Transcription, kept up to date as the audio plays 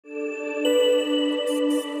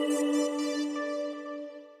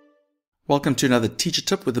Welcome to another teacher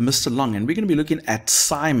tip with Mr. Long, and we're going to be looking at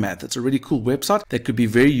CyMath. It's a really cool website that could be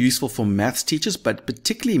very useful for maths teachers, but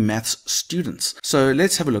particularly maths students. So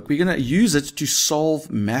let's have a look. We're going to use it to solve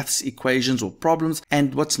maths equations or problems.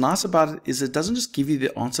 And what's nice about it is it doesn't just give you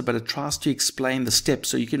the answer, but it tries to explain the steps.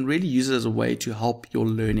 So you can really use it as a way to help your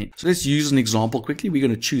learning. So let's use an example quickly. We're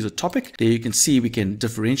going to choose a topic. There you can see we can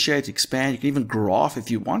differentiate, expand. You can even graph if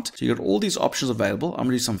you want. So you've got all these options available. I'm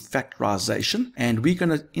going to do some factorization, and we're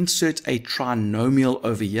going to insert a trinomial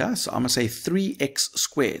over here. So I'm going to say 3x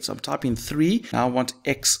squared. So I'm typing 3. Now I want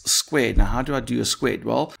x squared. Now how do I do a squared?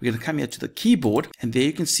 Well, we're going to come here to the keyboard, and there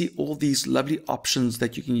you can see all these lovely options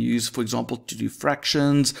that you can use, for example, to do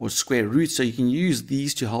fractions or square roots. So you can use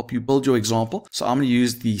these to help you build your example. So I'm going to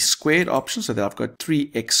use the squared option so that I've got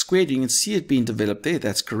 3x squared. You can see it being developed there.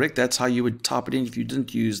 That's correct. That's how you would type it in if you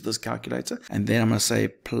didn't use this calculator. And then I'm going to say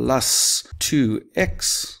plus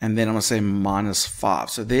 2x, and then I'm going to say minus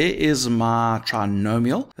 5. So there is my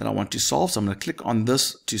trinomial that I want to solve. So I'm going to click on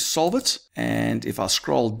this to solve it. And if I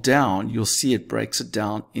scroll down, you'll see it breaks it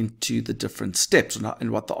down into the different steps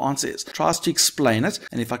and what the answer is. It tries to explain it.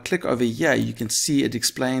 And if I click over here, you can see it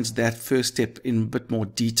explains that first step in a bit more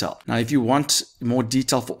detail. Now, if you want more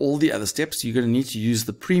detail for all the other steps, you're going to need to use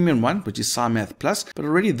the premium one, which is CyMath Plus. But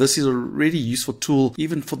already this is a really useful tool,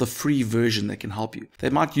 even for the free version that can help you. They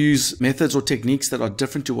might use methods or techniques that are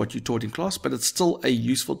different to what you taught in class, but it's still a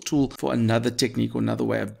useful tool for another technique or another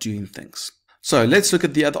way of doing things. So let's look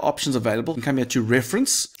at the other options available. We can come here to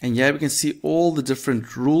reference, and here we can see all the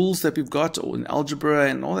different rules that we've got in algebra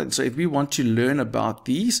and all that. So if we want to learn about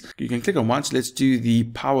these, you can click on one. So let's do the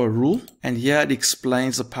power rule, and here it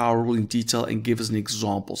explains the power rule in detail and gives us an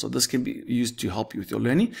example. So this can be used to help you with your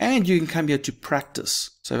learning, and you can come here to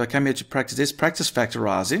practice. So if I come here to practice, let's practice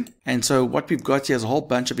factorizing. And so what we've got here is a whole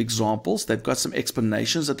bunch of examples. They've got some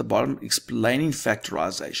explanations at the bottom explaining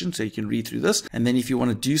factorization. So you can read through this. And then if you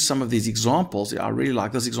want to do some of these examples, I really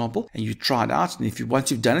like this example, and you try it out. And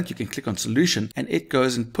once you've done it, you can click on solution, and it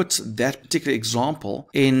goes and puts that particular example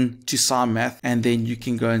into CyMath. And then you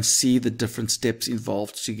can go and see the different steps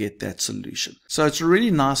involved to get that solution. So it's a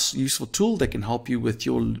really nice, useful tool that can help you with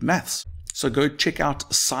your maths. So go check out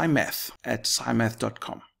CyMath at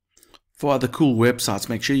cymath.com. For other cool websites,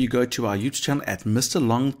 make sure you go to our YouTube channel at Mr.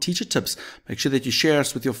 Long Teacher Tips. Make sure that you share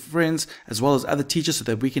us with your friends as well as other teachers so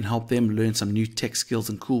that we can help them learn some new tech skills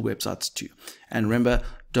and cool websites too. And remember,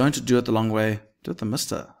 don't do it the long way, do it the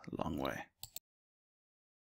Mr. Long way.